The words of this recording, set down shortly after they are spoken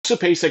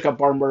Sapasic of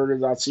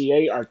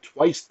barnmurder.ca. Our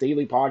twice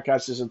daily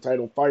podcast is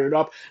entitled Fired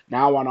Up,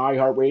 now on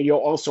iHeartRadio,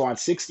 also on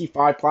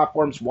 65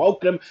 platforms.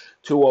 Welcome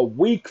to a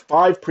Week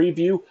 5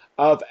 preview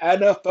of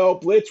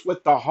NFL Blitz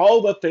with the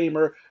Hall of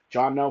Famer,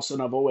 John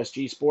Nelson of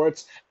OSG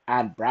Sports,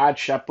 and Brad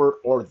Shepard,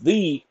 or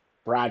the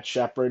Brad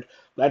Shepard.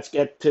 Let's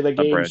get to the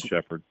Brad games.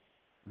 Shepard.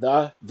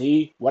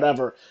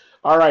 Whatever.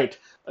 All right,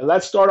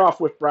 let's start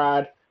off with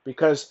Brad,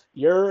 because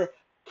your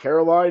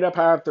Carolina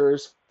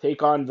Panthers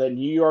take on the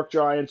New York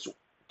Giants.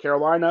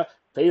 Carolina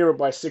favored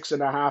by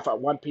 6.5 at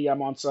 1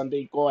 p.m. on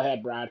Sunday. Go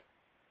ahead, Brad.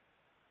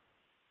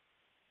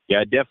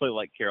 Yeah, I definitely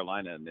like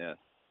Carolina in this.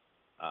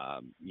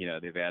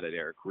 They've added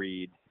Eric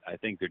Reed. I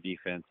think their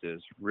defense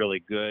is really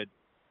good.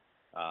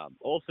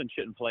 Olsen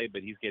shouldn't play,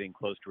 but he's getting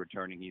close to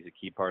returning. He's a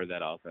key part of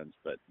that offense.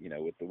 But,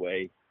 with the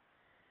way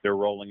they're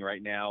rolling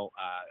right now,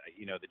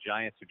 the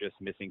Giants are just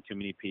missing too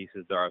many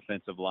pieces. Their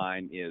offensive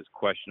line is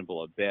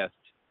questionable at best.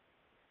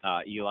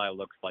 Eli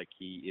looks like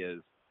he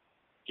is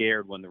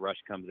scared when the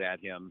rush comes at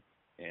him,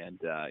 and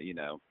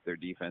their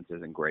defense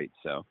isn't great.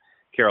 So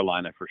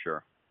Carolina for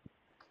sure.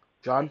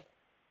 John?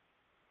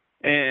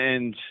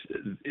 And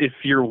if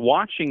you're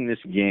watching this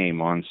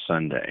game on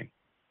Sunday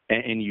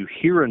and you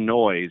hear a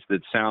noise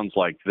that sounds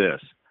like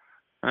this,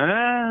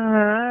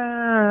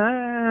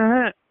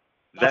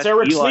 that's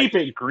Eric Eli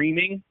sleeping.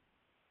 Screaming.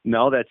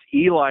 No, that's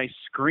Eli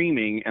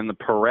screaming, and the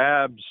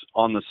Parabs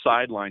on the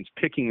sidelines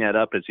picking that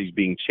up as he's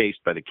being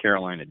chased by the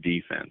Carolina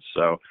defense.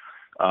 So,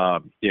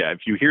 if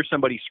you hear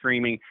somebody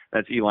screaming,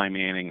 that's Eli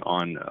Manning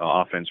on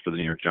offense for the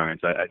New York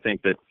Giants. I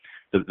think that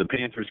the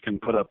Panthers can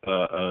put up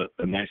a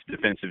nice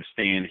defensive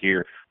stand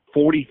here.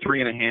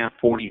 43.5,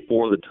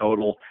 44 the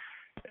total.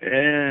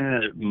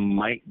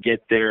 Might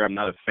get there. I'm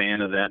not a fan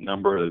of that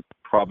number. It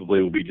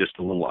probably will be just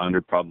a little under,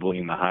 probably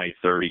in the high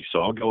 30s. So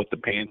I'll go with the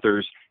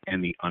Panthers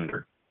and the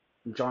under.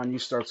 John, you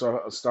start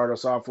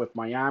us off with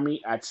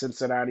Miami at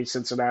Cincinnati.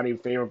 Cincinnati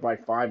favored by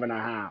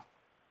 5.5.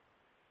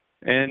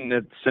 And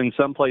in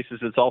some places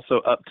it's also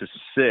up to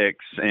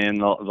 6,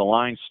 and the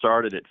line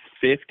started at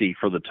 50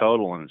 for the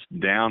total, and it's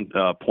down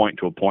a point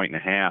to a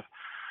 1.5.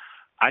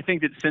 I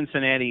think that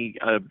Cincinnati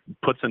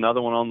puts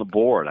another one on the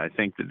board. I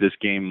think that this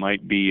game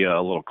might be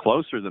a little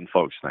closer than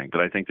folks think,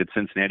 but I think that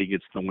Cincinnati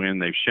gets the win.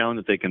 They've shown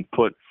that they can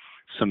put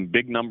some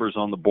big numbers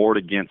on the board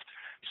against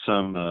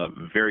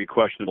some very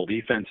questionable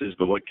defenses,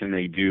 but what can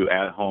they do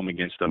at home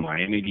against a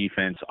Miami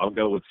defense? I'll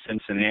go with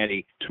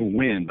Cincinnati to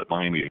win, but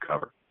Miami to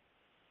cover.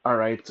 All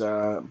right,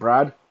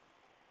 Brad?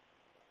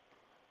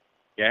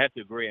 Yeah, I have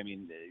to agree. I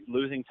mean,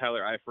 losing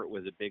Tyler Eifert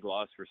was a big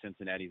loss for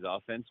Cincinnati's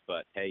offense,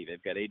 but, hey,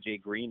 they've got A.J.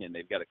 Green, and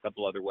they've got a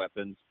couple other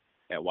weapons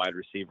at wide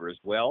receiver as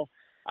well.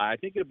 I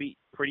think it'll be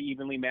pretty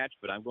evenly matched,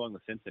 but I'm going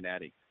with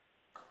Cincinnati.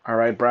 All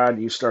right,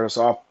 Brad, you start us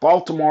off.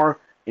 Baltimore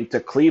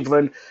into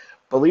Cleveland.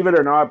 Believe it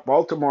or not,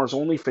 Baltimore is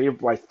only favored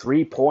by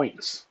 3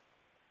 points.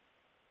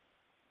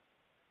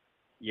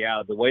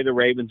 Yeah, the way the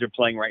Ravens are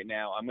playing right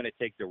now, I'm going to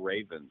take the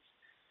Ravens.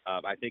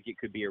 I think it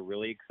could be a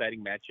really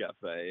exciting matchup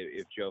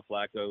if Joe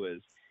Flacco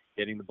is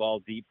getting the ball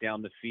deep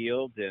down the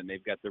field and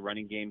they've got the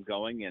running game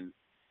going. And,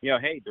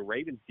 hey, the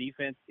Ravens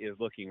defense is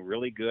looking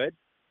really good.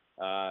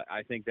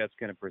 I think that's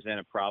going to present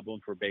a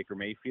problem for Baker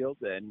Mayfield,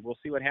 and we'll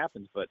see what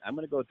happens. But I'm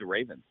going to go with the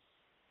Ravens.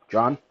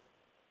 John?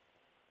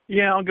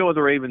 Yeah, I'll go with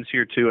the Ravens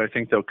here, too. I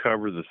think they'll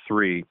cover the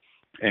 3.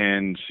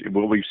 And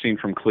what we've seen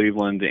from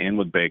Cleveland and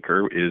with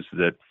Baker is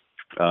that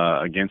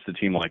against a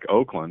team like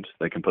Oakland,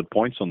 they can put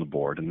points on the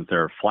board, and that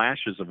there are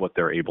flashes of what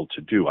they're able to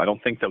do. I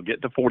don't think they'll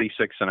get to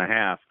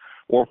 46.5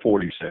 or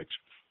 46.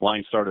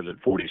 Line started at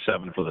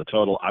 47 for the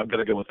total. I've got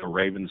to go with the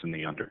Ravens and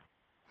the under.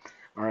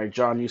 All right,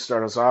 John, you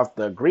start us off.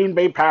 The Green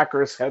Bay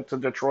Packers head to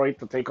Detroit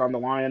to take on the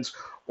Lions.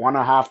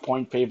 1.5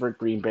 point favorite,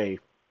 Green Bay.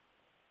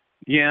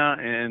 Yeah,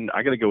 and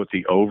I got to go with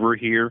the over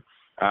here.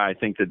 I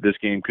think that this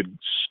game could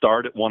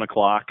start at 1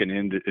 o'clock and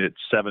end at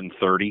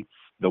 7:30.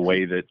 The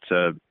way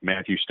that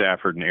Matthew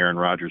Stafford and Aaron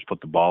Rodgers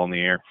put the ball in the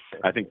air,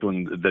 I think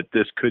that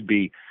this could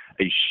be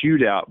a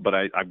shootout. But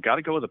I've got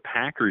to go with the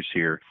Packers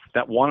here.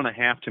 That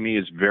 1.5 to me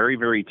is very,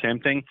 very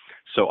tempting.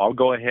 So I'll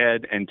go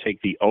ahead and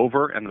take the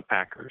over and the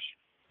Packers.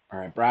 All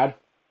right, Brad.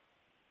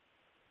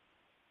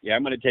 Yeah,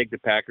 I'm going to take the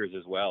Packers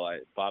as well.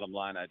 Bottom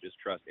line, I just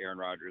trust Aaron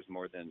Rodgers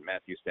more than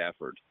Matthew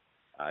Stafford.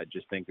 I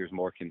just think there's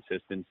more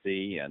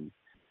consistency, and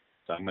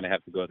so I'm going to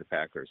have to go with the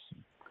Packers.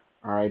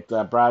 All right,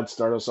 Brad,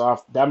 start us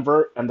off.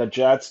 Denver and the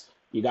Jets.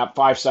 You got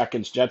 5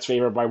 seconds. Jets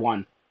favored by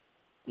 1.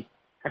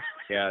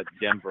 Yeah,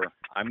 Denver.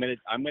 I'm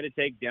gonna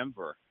take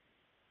Denver.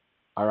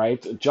 All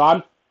right,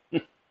 John.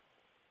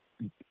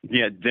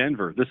 Yeah,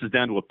 Denver. This is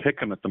down to a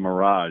pick 'em at the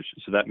Mirage,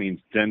 so that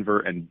means Denver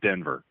and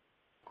Denver.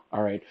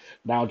 All right,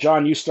 now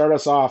John, you start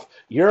us off.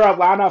 Your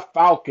Atlanta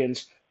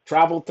Falcons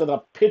travel to the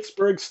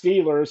Pittsburgh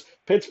Steelers.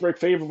 Pittsburgh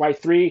favored by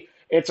 3.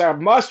 It's a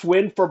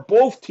must-win for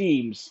both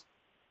teams.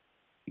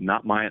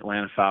 Not my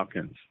Atlanta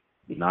Falcons.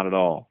 Not at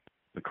all.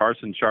 The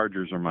Carson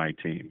Chargers are my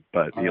team.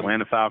 But the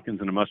Atlanta Falcons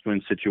in a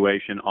must-win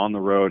situation on the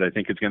road, I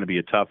think it's going to be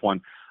a tough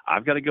one.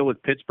 I've got to go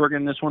with Pittsburgh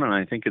in this one, and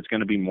I think it's going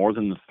to be more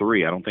than the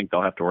 3. I don't think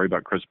they'll have to worry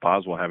about Chris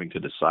Boswell having to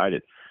decide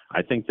it.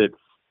 I think that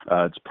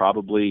It's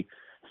probably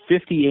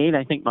 58,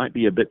 I think, might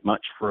be a bit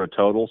much for a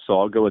total. So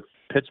I'll go with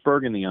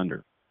Pittsburgh in the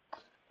under.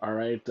 All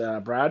right,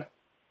 Brad.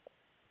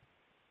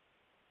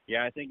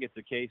 Yeah, I think it's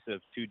a case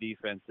of two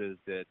defenses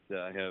that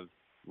have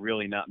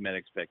really not met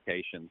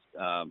expectations.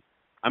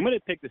 I'm going to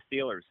pick the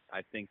Steelers.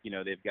 I think,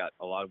 they've got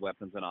a lot of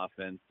weapons on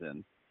offense,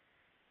 and,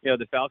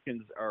 the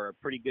Falcons are a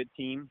pretty good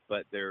team,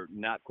 but they're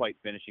not quite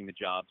finishing the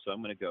job. So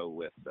I'm going to go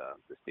with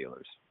the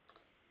Steelers.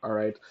 All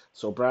right.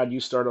 So, Brad, you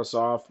start us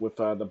off with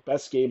the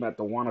best game at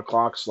the 1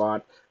 o'clock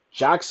slot.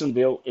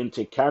 Jacksonville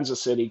into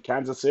Kansas City.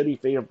 Kansas City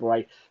favored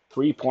by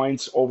 3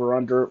 points, over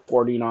under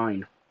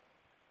 49.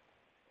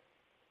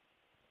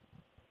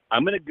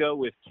 I'm going to go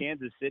with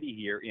Kansas City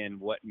here in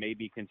what may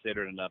be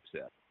considered an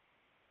upset.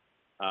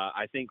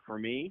 I think for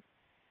me,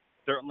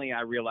 certainly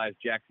I realize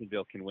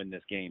Jacksonville can win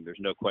this game.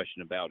 There's no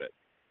question about it.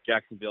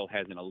 Jacksonville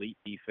has an elite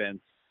defense,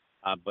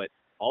 but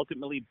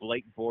ultimately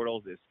Blake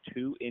Bortles is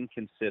too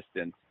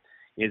inconsistent.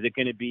 Is it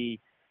going to be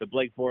the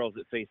Blake Bortles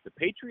that face the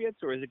Patriots,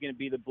 or is it going to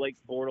be the Blake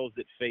Bortles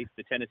that face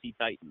the Tennessee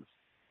Titans?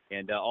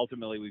 And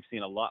ultimately, we've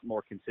seen a lot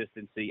more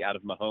consistency out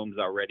of Mahomes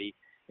already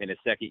in his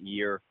second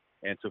year.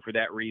 And so for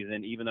that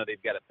reason, even though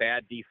they've got a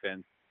bad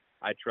defense,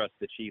 I trust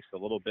the Chiefs a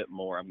little bit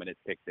more. I'm going to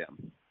pick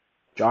them.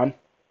 John?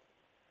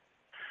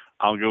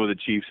 I'll go with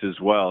the Chiefs as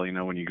well.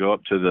 When you go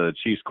up to the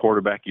Chiefs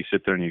quarterback, you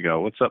sit there and you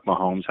go, "What's up,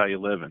 Mahomes? How you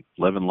living?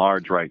 Living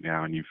large right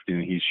now." And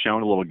he's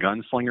shown a little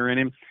gunslinger in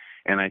him.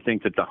 And I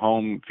think that the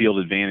home field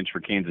advantage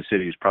for Kansas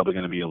City is probably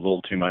going to be a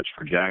little too much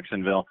for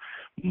Jacksonville.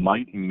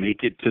 Might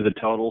make it to the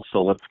total,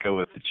 so let's go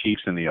with the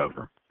Chiefs in the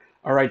over.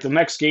 All right, the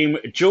next game,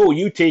 Joe,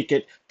 you take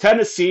it.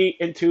 Tennessee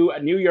into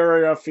a New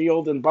Era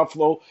Field in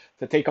Buffalo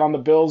to take on the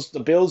Bills. The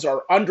Bills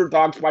are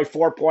underdogs by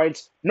 4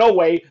 points. No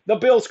way. The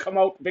Bills come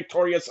out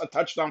victorious, a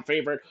touchdown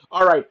favorite.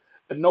 All right,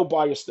 no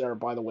bias there,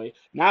 by the way.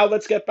 Now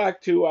let's get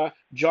back to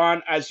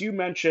John. As you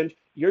mentioned,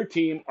 your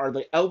team are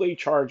the LA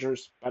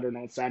Chargers, better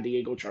known San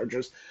Diego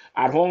Chargers,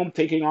 at home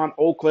taking on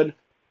Oakland.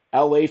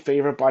 LA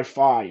favorite by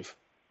 5.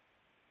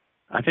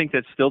 I think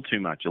that's still too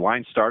much. The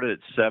line started at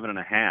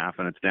 7.5,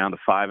 and it's down to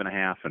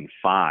 5.5 and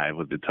 5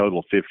 with the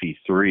total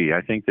 53.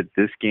 I think that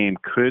this game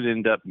could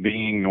end up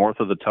being north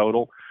of the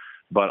total,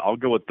 but I'll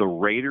go with the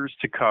Raiders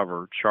to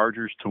cover,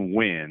 Chargers to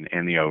win,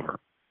 and the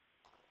over.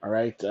 All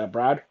right,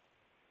 Brad?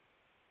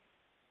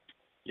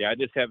 Yeah, I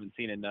just haven't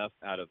seen enough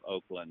out of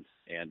Oakland,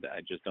 and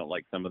I just don't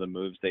like some of the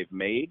moves they've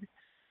made.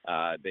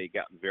 They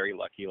got very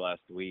lucky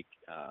last week.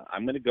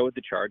 I'm going to go with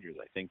the Chargers.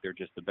 I think they're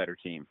just the better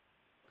team.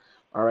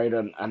 All right,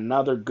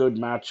 another good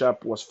matchup.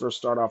 Let's first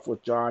start off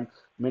with John.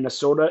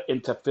 Minnesota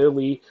into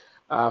Philly.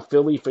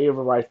 Philly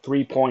favored by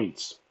 3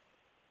 points.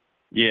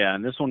 Yeah,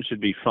 and this one should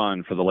be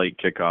fun for the late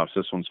kickoffs.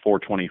 This one's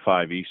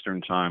 4:25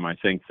 Eastern time. I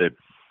think that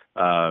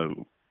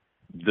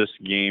this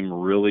game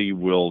really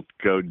will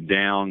go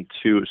down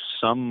to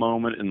some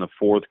moment in the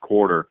fourth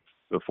quarter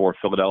before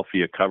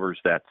Philadelphia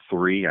covers that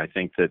 3. I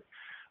think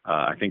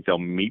they'll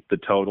meet the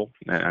total,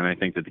 and I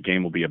think that the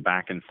game will be a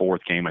back and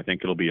forth game. I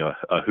think it'll be a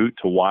hoot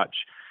to watch.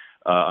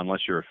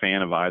 Unless you're a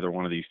fan of either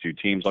one of these two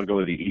teams, I'll go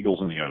with the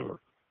Eagles in the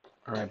over.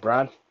 All right,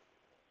 Brad?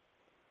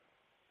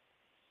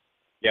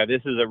 Yeah,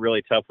 this is a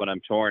really tough one. I'm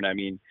torn. I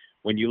mean,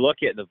 when you look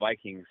at the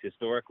Vikings,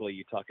 historically,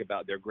 you talk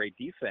about their great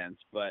defense,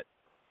 but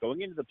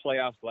going into the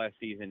playoffs last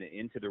season and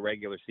into the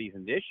regular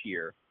season this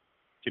year,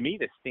 to me,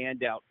 the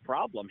standout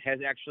problem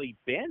has actually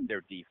been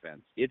their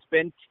defense. It's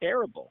been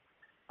terrible.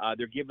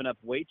 They're giving up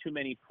way too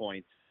many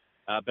points,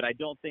 but I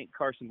don't think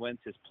Carson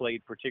Wentz has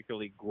played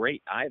particularly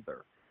great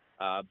either.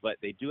 But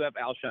they do have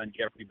Alshon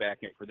Jeffrey back,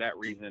 and for that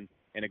reason,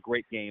 in a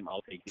great game,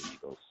 I'll take the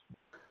Eagles.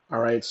 All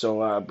right,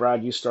 so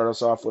Brad, you start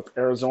us off with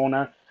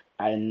Arizona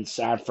and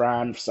San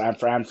Fran. San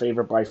Fran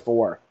favored by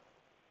 4.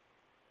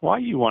 Why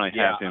you want to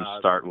have him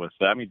start with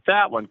that? I mean,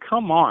 that one,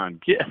 come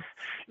on.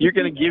 You're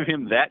going to give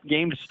him that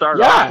game to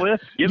start off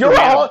with? Give him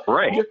a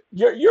break.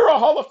 You're a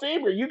Hall of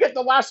Famer. You get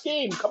the last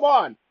game. Come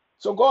on.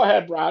 So go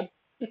ahead, Brad.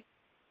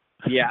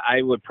 Yeah,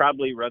 I would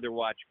probably rather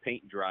watch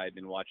paint dry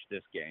than watch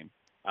this game.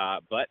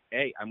 But,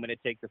 hey, I'm going to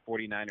take the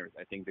 49ers.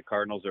 I think the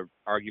Cardinals are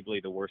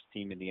arguably the worst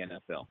team in the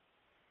NFL.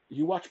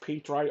 You watch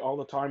paint dry all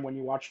the time when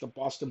you watch the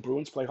Boston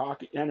Bruins play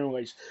hockey.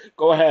 Anyways,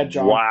 go ahead,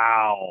 John.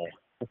 Wow.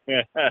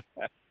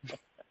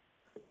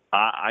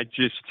 I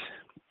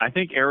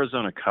think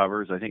Arizona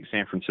covers. I think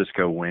San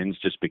Francisco wins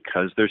just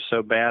because they're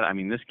so bad. I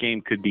mean, this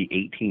game could be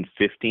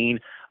 18-15.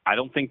 I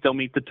don't think they'll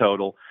meet the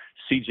total.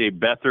 C.J.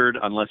 Beathard,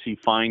 unless he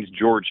finds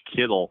George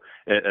Kittle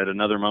at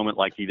another moment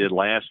like he did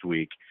last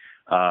week,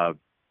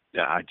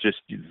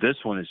 this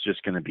one is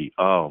just going to be,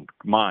 oh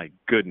my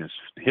goodness,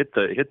 hit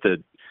the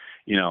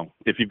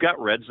if you've got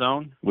Red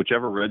Zone,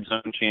 whichever Red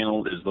Zone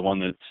channel is the one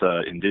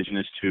that's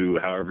indigenous to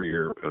however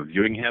your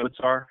viewing habits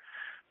are,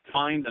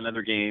 find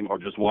another game or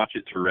just watch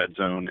it through Red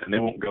Zone, and they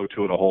won't go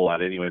to it a whole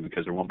lot anyway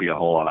because there won't be a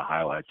whole lot of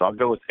highlights. I'll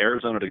go with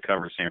Arizona to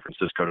cover, San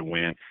Francisco to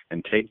win,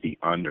 and take the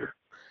under.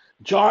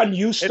 John,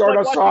 you start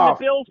us off.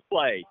 The Bills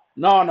play.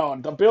 No.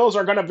 The Bills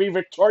are going to be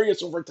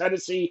victorious over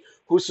Tennessee,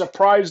 who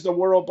surprised the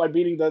world by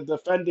beating the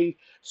defending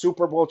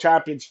Super Bowl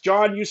champions.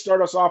 John, you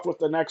start us off with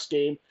the next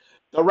game.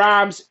 The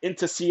Rams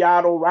into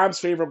Seattle. Rams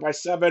favored by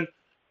 7.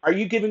 Are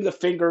you giving the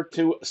finger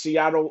to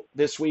Seattle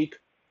this week?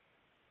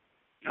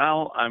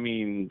 Well, I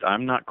mean,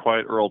 I'm not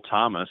quite Earl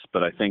Thomas,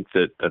 but I think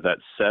that that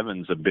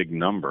 7's a big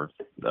number.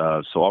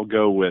 So I'll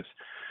go with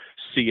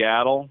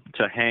Seattle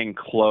to hang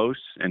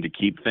close and to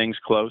keep things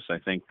close. I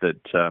think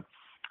that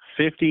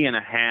 50 and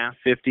a half,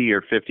 50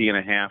 or 50 and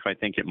a half, I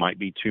think it might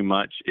be too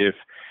much. If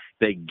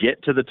they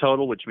get to the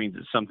total, which means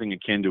it's something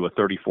akin to a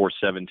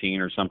 34-17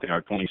 or something,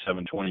 or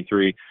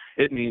 27-23,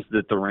 it means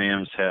that the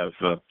Rams have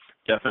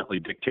definitely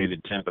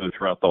dictated tempo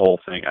throughout the whole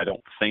thing. I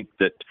don't think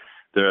that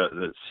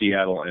the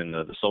Seattle and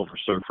the Silver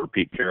Surfer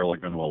Pete Carroll are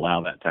going to allow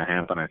that to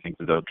happen. I think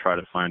that they'll try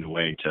to find a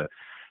way to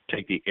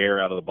take the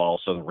air out of the ball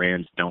so the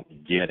Rams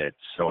don't get it.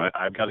 So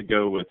I've got to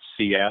go with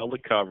Seattle to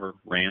cover,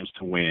 Rams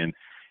to win,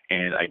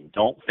 and I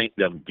don't think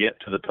they'll get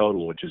to the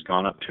total, which has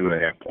gone up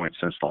 2.5 points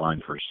since the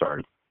line first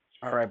started.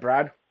 All right,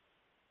 Brad.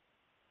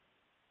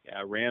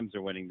 Yeah, Rams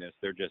are winning this.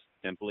 They're just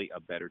simply a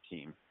better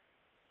team.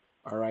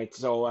 All right.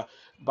 So,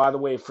 by the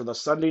way, for the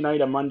Sunday night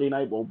and Monday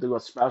night, we'll do a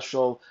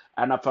special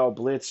NFL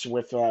Blitz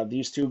with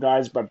these two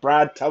guys. But,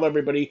 Brad, tell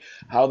everybody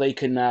how they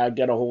can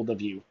get a hold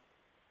of you.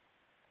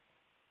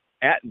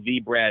 At the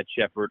Brad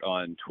Shepard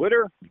on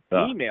Twitter.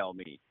 Email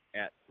me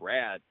at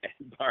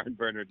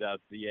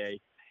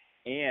brad@barnburner.ca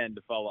and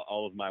follow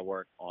all of my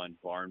work on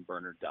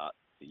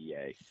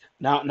barnburner.ca.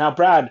 Now,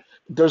 Brad,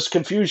 there's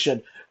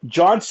confusion.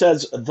 John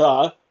says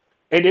the.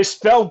 It is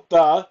spelled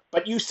the,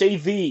 but you say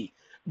the.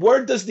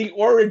 Where does the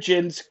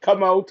origins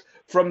come out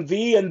from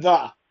the and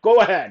the?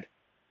 Go ahead.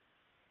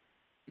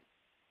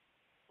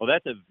 Well,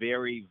 that's a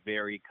very,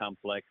 very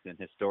complex and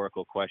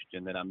historical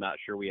question that I'm not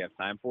sure we have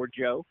time for,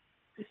 Joe.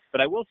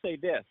 But I will say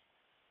this.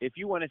 If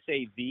you want to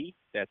say the,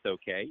 that's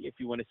okay. If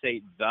you want to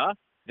say the,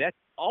 that's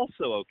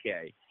also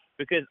okay.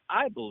 Because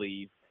I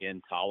believe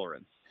in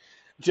tolerance.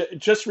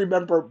 Just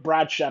remember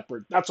Brad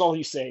Shepard. That's all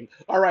he's saying.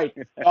 All right.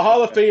 The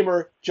Hall of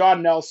Famer,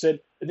 John Nelson.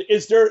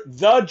 Is there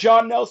the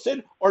John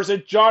Nelson or is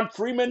it John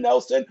Freeman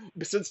Nelson?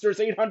 Since there's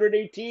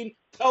 818,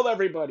 tell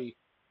everybody.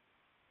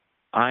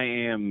 I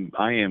am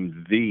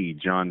the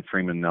John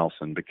Freeman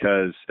Nelson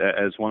because,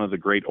 as one of the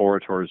great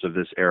orators of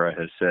this era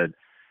has said,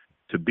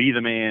 to be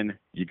the man,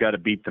 you got to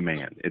beat the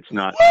man. It's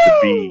not to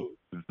be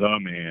the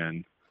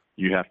man.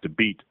 You have to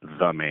beat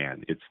the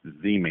man. It's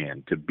the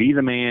man. To be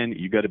the man,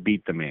 you got to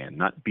beat the man,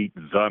 not beat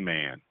the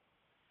man.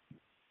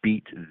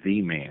 Beat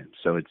the man.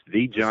 So it's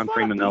the John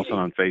Freeman Nelson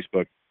on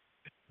Facebook,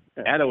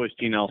 at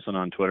OSG Nelson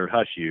on Twitter.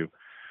 Hush you.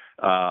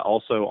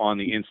 Also on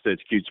the Insta,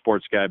 it's Cute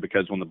Sports Guy,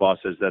 because when the boss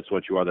says that's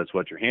what you are, that's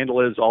what your handle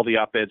is. All the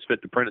op-eds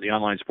fit to print at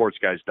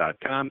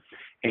theonlinesportsguys.com.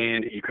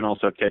 And you can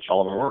also catch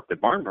all of our work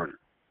at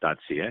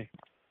barnburner.ca.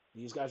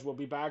 These guys will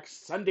be back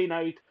Sunday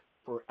night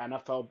for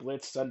NFL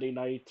Blitz Sunday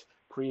night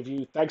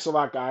preview. Thanks a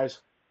lot, guys.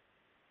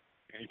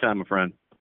 Anytime, my friend.